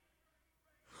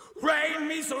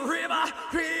meets the river,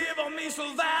 river meets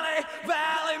the valley,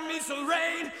 valley meets the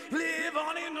rain, live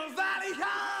on in the valley.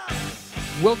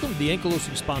 Welcome to the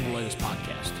Ankylosing Spondylitis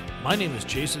podcast. My name is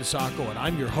Jason Sacco, and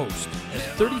I'm your host. As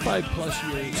a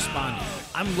 35-plus-year-old spondy,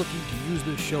 I'm looking to use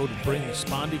this show to bring the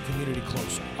spondy community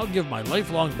closer. I'll give my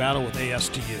lifelong battle with AS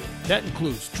to you. That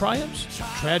includes triumphs,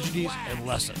 tragedies, and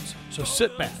lessons. So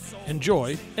sit back,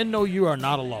 enjoy, and know you are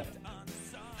not alone.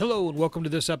 Hello, and welcome to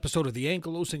this episode of the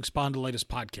Ankylosing Spondylitis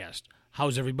podcast.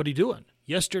 How's everybody doing?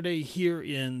 Yesterday here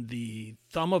in the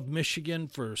thumb of Michigan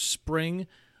for spring,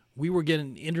 we were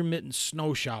getting intermittent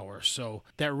snow showers, so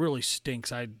that really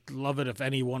stinks. I'd love it if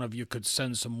any one of you could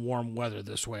send some warm weather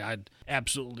this way. I'd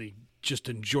absolutely just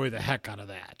enjoy the heck out of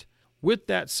that. With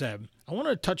that said, I want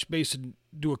to touch base and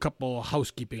do a couple of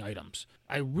housekeeping items.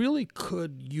 I really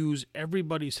could use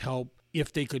everybody's help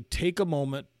if they could take a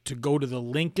moment to go to the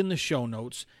link in the show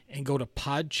notes and go to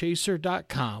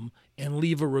podchaser.com and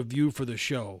leave a review for the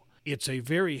show. It's a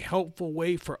very helpful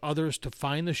way for others to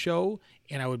find the show,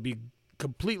 and I would be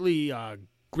completely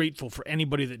grateful for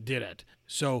anybody that did it.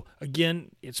 So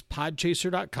again, it's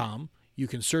podchaser.com. You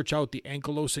can search out the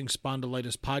Ankylosing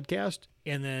Spondylitis podcast,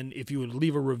 and then if you would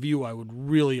leave a review, I would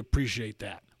really appreciate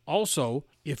that. Also,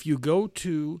 if you go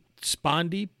to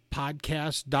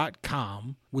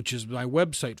spondypodcast.com, which is my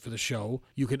website for the show,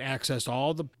 you can access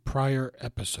all the prior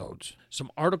episodes. Some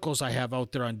articles I have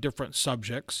out there on different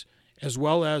subjects, as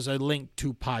well as a link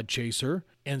to Podchaser,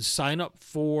 and sign up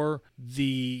for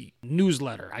the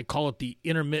newsletter. I call it the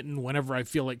intermittent, whenever I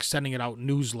feel like sending it out,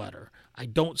 newsletter. I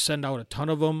don't send out a ton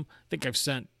of them. I think I've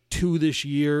sent 2 this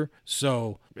year.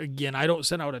 So again, I don't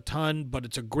send out a ton, but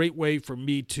it's a great way for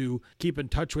me to keep in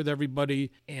touch with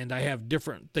everybody. And I have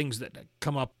different things that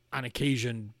come up on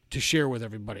occasion to share with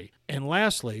everybody. And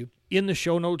lastly, in the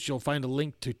show notes, you'll find a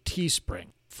link to Teespring.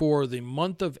 For the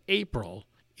month of April,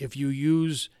 if you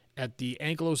use at the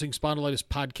Ankylosing Spondylitis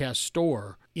podcast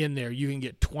store, in there you can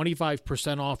get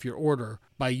 25% off your order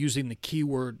by using the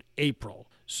keyword April.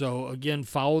 So again,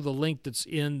 follow the link that's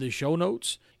in the show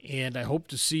notes, and I hope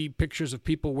to see pictures of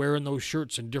people wearing those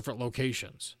shirts in different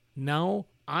locations. Now,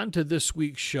 on to this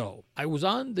week's show. I was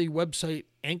on the website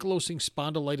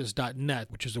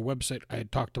ankylosingspondylitis.net, which is a website I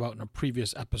had talked about in a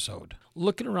previous episode,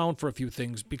 looking around for a few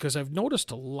things because I've noticed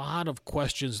a lot of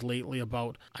questions lately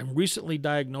about, I'm recently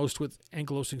diagnosed with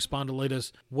ankylosing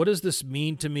spondylitis. What does this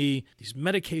mean to me? These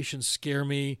medications scare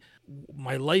me.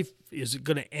 My life is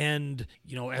going to end,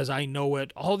 as I know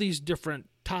it. All these different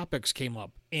topics came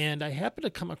up, and I happened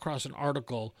to come across an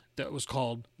article that was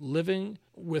called Living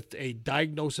with a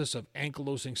Diagnosis of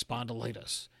Ankylosing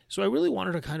Spondylitis. So I really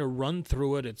wanted to kind of run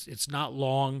through it. It's not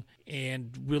long,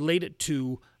 and relate it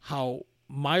to how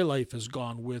my life has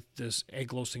gone with this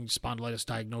ankylosing spondylitis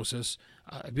diagnosis.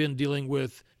 I've been dealing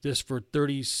with this for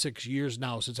 36 years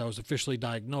now since I was officially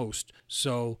diagnosed.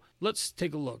 So let's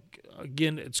take a look.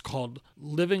 Again, it's called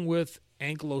Living with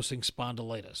Ankylosing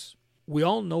Spondylitis. We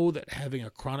all know that having a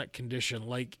chronic condition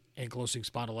like ankylosing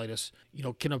spondylitis,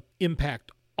 can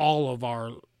impact all of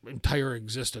our entire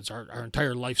existence, our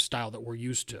entire lifestyle that we're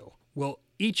used to. Well,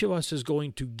 each of us is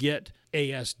going to get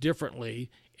AS differently,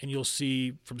 and you'll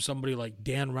see from somebody like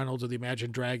Dan Reynolds of the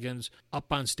Imagine Dragons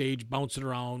up on stage, bouncing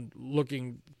around,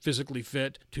 looking physically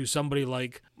fit, to somebody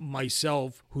like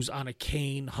myself who's on a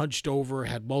cane, hunched over,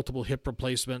 had multiple hip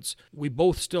replacements. We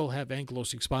both still have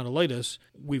ankylosing spondylitis.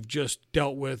 We've just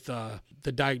dealt with the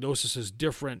diagnosis is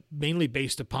different, mainly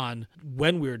based upon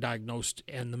when we were diagnosed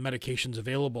and the medications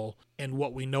available and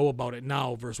what we know about it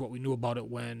now versus what we knew about it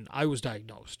when I was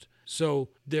diagnosed. So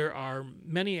there are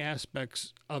many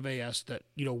aspects of AS that,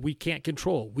 we can't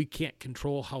control. We can't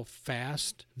control how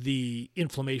fast the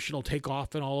inflammation will take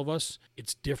off in all of us.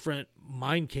 It's different.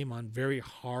 Mine came on very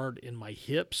hard in my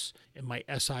hips and my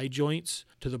SI joints,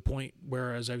 to the point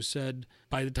where, as I've said,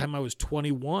 by the time I was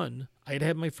 21, I had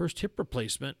had my first hip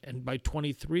replacement, and by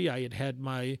 23, I had had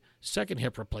my second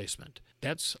hip replacement.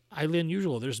 That's highly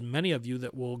unusual. There's many of you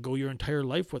that will go your entire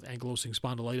life with ankylosing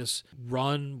spondylitis,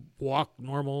 run, walk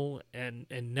normal, and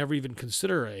never even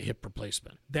consider a hip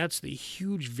replacement. That's the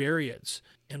huge variance,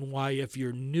 and why if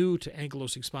you're new to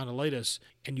ankylosing spondylitis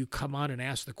and you come on and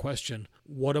ask the question,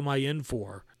 what am I in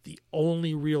for? The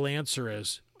only real answer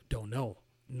is, don't know.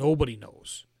 Nobody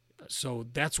knows. So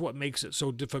that's what makes it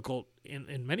so difficult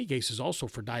in many cases also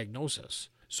for diagnosis.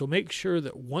 So make sure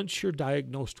that once you're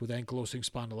diagnosed with ankylosing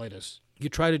spondylitis, you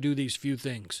try to do these few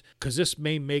things, because this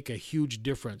may make a huge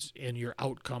difference in your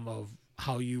outcome of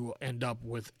how you end up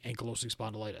with ankylosing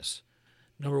spondylitis.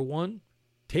 Number 1,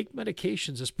 take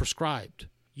medications as prescribed.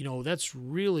 That's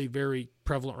really very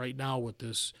prevalent right now with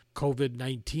this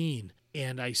COVID-19.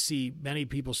 And I see many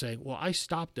people saying, well, I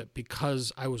stopped it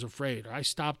because I was afraid, or I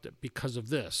stopped it because of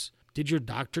this. Did your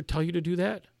doctor tell you to do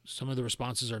that? Some of the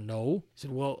responses are no. I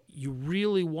said, well, you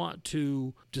really want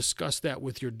to discuss that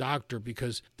with your doctor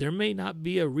because there may not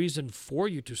be a reason for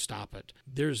you to stop it.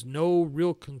 There's no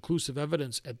real conclusive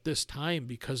evidence at this time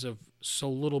because of so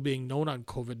little being known on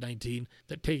COVID-19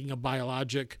 that taking a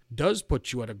biologic does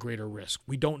put you at a greater risk.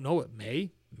 We don't know. It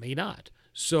may not.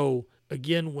 So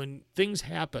again, when things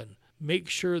happen, make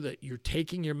sure that you're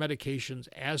taking your medications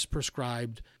as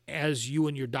prescribed, as you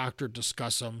and your doctor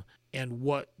discuss them, and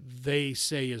what they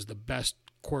say is the best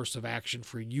course of action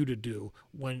for you to do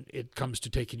when it comes to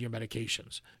taking your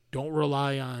medications. Don't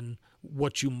rely on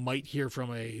what you might hear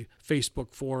from a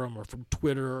Facebook forum or from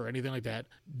Twitter or anything like that.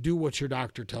 Do what your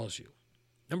doctor tells you.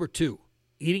 Number 2,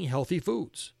 eating healthy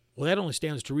foods. Well, that only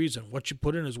stands to reason. What you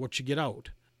put in is what you get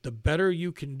out. The better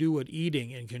you can do at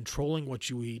eating and controlling what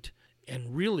you eat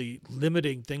and really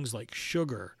limiting things like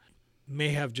sugar may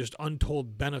have just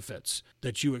untold benefits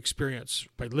that you experience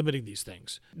by limiting these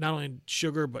things. Not only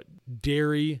sugar, but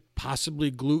dairy,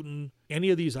 possibly gluten, any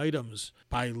of these items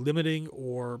by limiting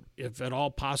or, if at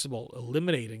all possible,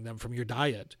 eliminating them from your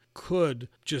diet could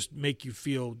just make you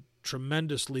feel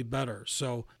tremendously better.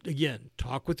 So again,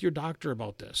 talk with your doctor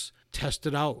about this. Test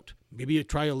it out. Maybe you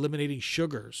try eliminating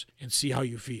sugars and see how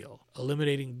you feel.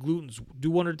 Eliminating glutens.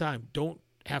 Do one at a time. Don't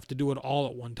have to do it all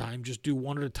at one time. Just do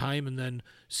one at a time and then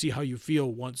see how you feel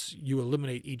once you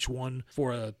eliminate each one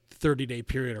for a 30-day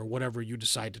period or whatever you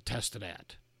decide to test it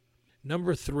at.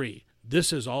 Number 3,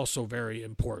 this is also very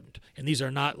important. And these are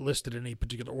not listed in any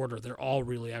particular order. They're all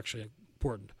really actually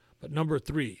important. But number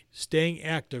 3, staying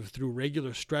active through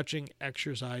regular stretching,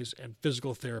 exercise, and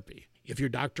physical therapy. If your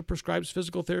doctor prescribes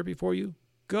physical therapy for you,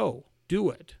 go. Do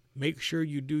it. Make sure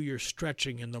you do your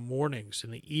stretching in the mornings,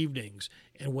 in the evenings,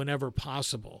 and whenever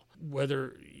possible.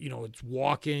 Whether, it's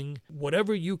walking,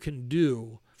 whatever you can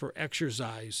do for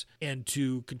exercise and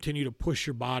to continue to push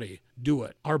your body, do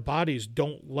it. Our bodies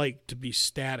don't like to be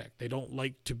static. They don't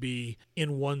like to be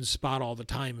in one spot all the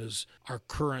time, as our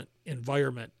current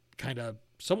environment kind of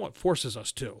somewhat forces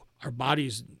us to. Our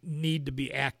bodies need to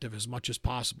be active as much as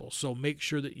possible. So make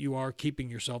sure that you are keeping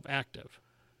yourself active.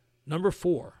 Number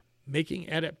 4, making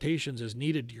adaptations as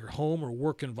needed to your home or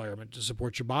work environment to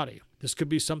support your body. This could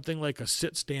be something like a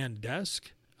sit-stand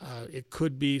desk. It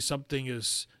could be something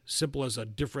as simple as a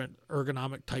different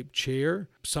ergonomic type chair,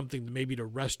 something maybe to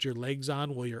rest your legs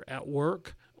on while you're at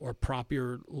work, or prop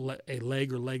a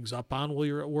leg or legs up on while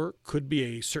you're at work. Could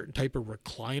be a certain type of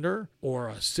recliner or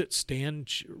a sit-stand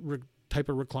type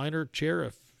of recliner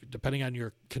chair, depending on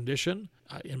your condition.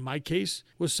 In my case,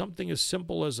 was something as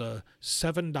simple as a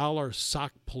 $7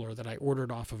 sock puller that I ordered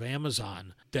off of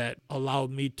Amazon that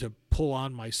allowed me to pull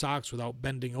on my socks without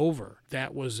bending over.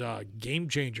 That was a game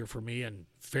changer for me and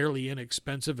fairly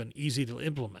inexpensive and easy to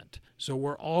implement. So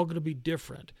we're all going to be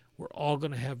different. We're all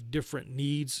going to have different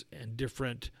needs and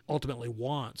different, ultimately,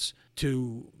 wants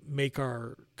to make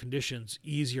our conditions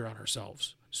easier on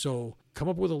ourselves. So come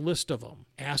up with a list of them.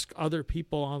 Ask other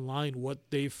people online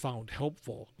what they've found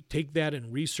helpful. Take that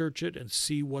and research it and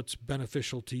see what's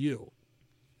beneficial to you.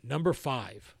 Number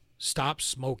 5, stop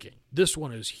smoking. This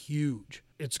one is huge.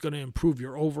 It's going to improve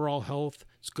your overall health.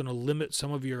 It's going to limit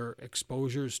some of your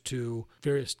exposures to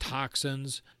various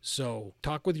toxins. So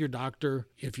talk with your doctor.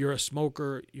 If you're a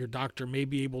smoker, your doctor may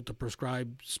be able to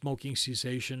prescribe smoking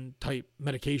cessation type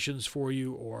medications for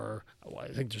you, or I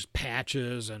think there's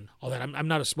patches and all that. I'm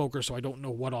not a smoker, so I don't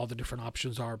know what all the different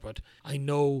options are, but I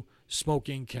know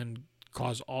smoking can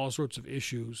cause all sorts of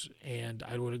issues, and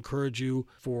I would encourage you,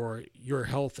 for your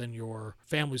health and your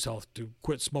family's health, to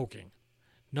quit smoking.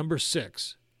 Number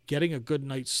 6, getting a good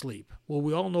night's sleep. Well,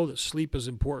 we all know that sleep is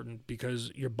important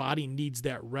because your body needs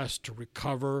that rest to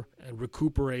recover and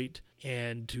recuperate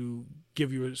and to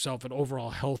give yourself an overall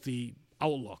healthy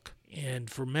outlook. And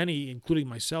for many, including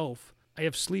myself, I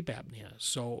have sleep apnea,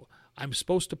 so I'm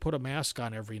supposed to put a mask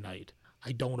on every night.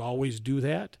 I don't always do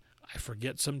that. I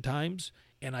forget sometimes,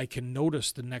 and I can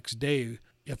notice the next day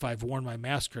if I've worn my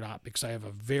mask or not, because I have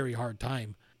a very hard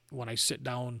time when I sit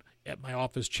down at my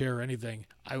office chair or anything.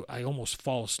 I almost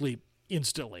fall asleep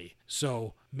instantly.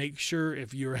 So make sure,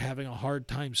 if you're having a hard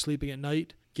time sleeping at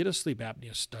night, get a sleep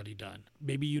apnea study done.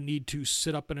 Maybe you need to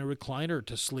sit up in a recliner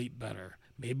to sleep better.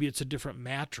 Maybe it's a different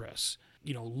mattress.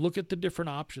 Look at the different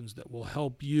options that will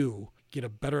help you get a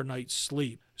better night's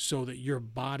sleep so that your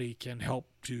body can help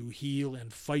to heal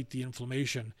and fight the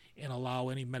inflammation and allow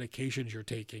any medications you're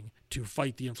taking to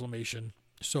fight the inflammation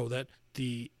so that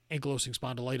the ankylosing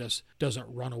spondylitis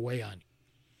doesn't run away on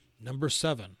you. Number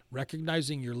 7,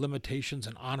 recognizing your limitations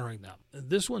and honoring them.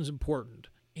 This one's important.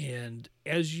 And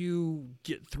as you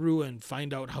get through and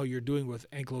find out how you're doing with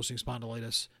ankylosing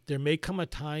spondylitis, there may come a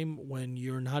time when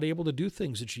you're not able to do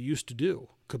things that you used to do.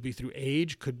 Could be through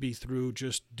age, could be through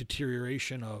just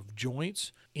deterioration of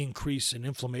joints, increase in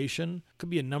inflammation, could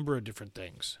be a number of different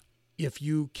things. If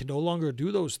you can no longer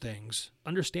do those things,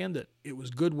 understand that it was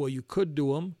good while you could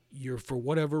do them. You're, for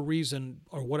whatever reason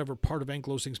or whatever part of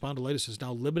ankylosing spondylitis is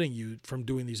now limiting you from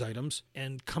doing these items,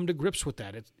 and come to grips with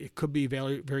that. It could be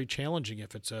very, very challenging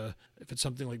if it's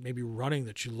something like maybe running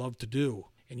that you love to do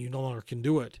and you no longer can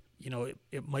do it.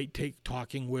 It might take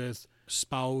talking with a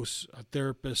spouse, a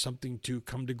therapist, something to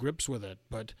come to grips with it.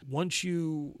 But once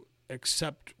you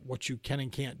accept what you can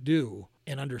and can't do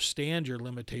and understand your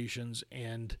limitations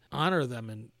and honor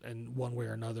them in one way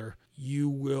or another, you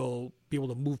will be able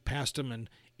to move past them, and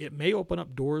it may open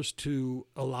up doors to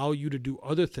allow you to do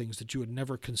other things that you had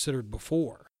never considered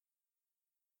before.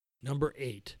 Number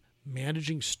 8,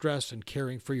 managing stress and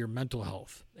caring for your mental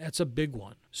health. That's a big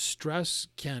one. Stress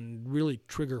can really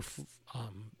trigger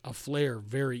a flare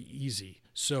very easy.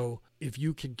 So if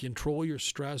you can control your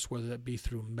stress, whether that be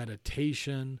through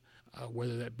meditation,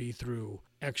 whether that be through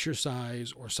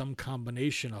exercise or some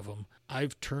combination of them,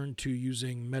 I've turned to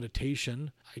using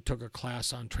meditation. I took a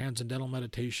class on transcendental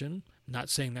meditation. Not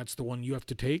saying that's the one you have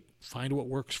to take. Find what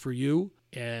works for you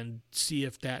and see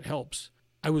if that helps.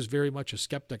 I was very much a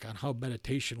skeptic on how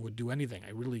meditation would do anything.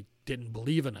 I really didn't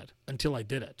believe in it until I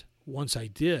did it. Once I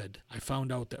did, I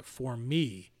found out that for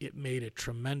me, it made a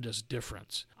tremendous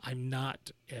difference. I'm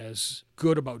not as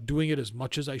good about doing it as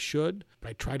much as I should, but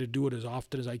I try to do it as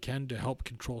often as I can to help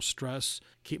control stress,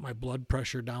 keep my blood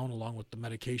pressure down along with the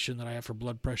medication that I have for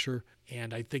blood pressure.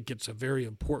 And I think it's a very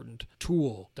important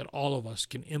tool that all of us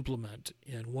can implement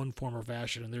in one form or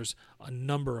fashion. And there's a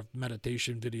number of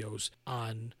meditation videos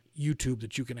on YouTube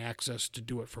that you can access to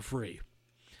do it for free.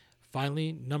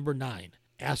 Finally, number 9.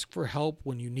 Ask for help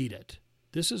when you need it.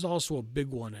 This is also a big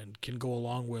one and can go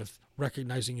along with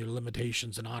recognizing your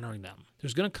limitations and honoring them.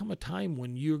 There's going to come a time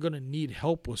when you're going to need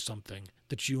help with something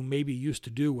that you maybe used to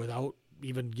do without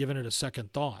even giving it a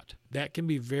second thought. That can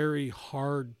be very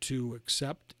hard to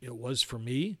accept. It was for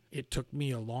me. It took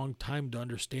me a long time to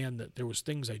understand that there was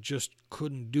things I just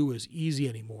couldn't do as easy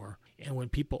anymore. And when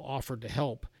people offered to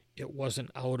help, it wasn't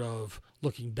out of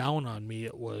looking down on me.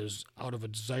 It was out of a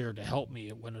desire to help me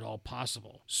when at all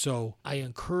possible. So I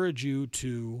encourage you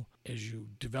to, as you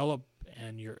develop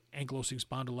and your ankylosing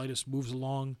spondylitis moves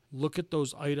along, look at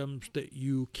those items that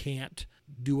you can't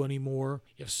do anymore.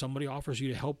 If somebody offers you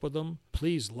to help with them,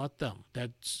 please let them.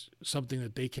 That's something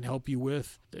that they can help you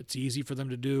with. That's easy for them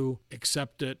to do.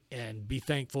 Accept it and be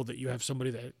thankful that you have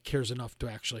somebody that cares enough to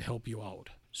actually help you out.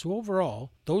 So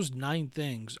overall, those 9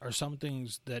 things are some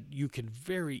things that you can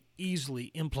very easily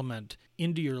implement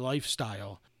into your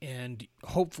lifestyle. And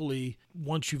hopefully,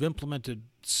 once you've implemented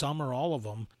some or all of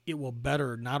them, it will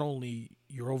better not only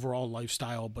your overall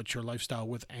lifestyle, but your lifestyle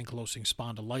with ankylosing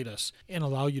spondylitis, and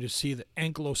allow you to see that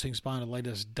ankylosing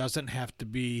spondylitis doesn't have to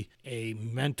be a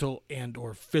mental and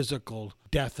or physical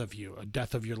death of you, a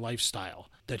death of your lifestyle,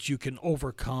 that you can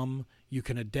overcome, you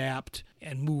can adapt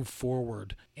and move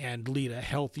forward and lead a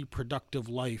healthy, productive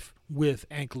life with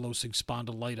ankylosing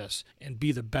spondylitis and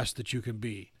be the best that you can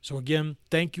be. So again,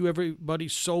 thank you everybody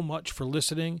so much for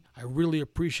listening. I really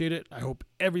appreciate it. I hope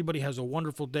everybody has a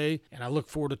wonderful day, and I look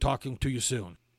forward to talking to you soon.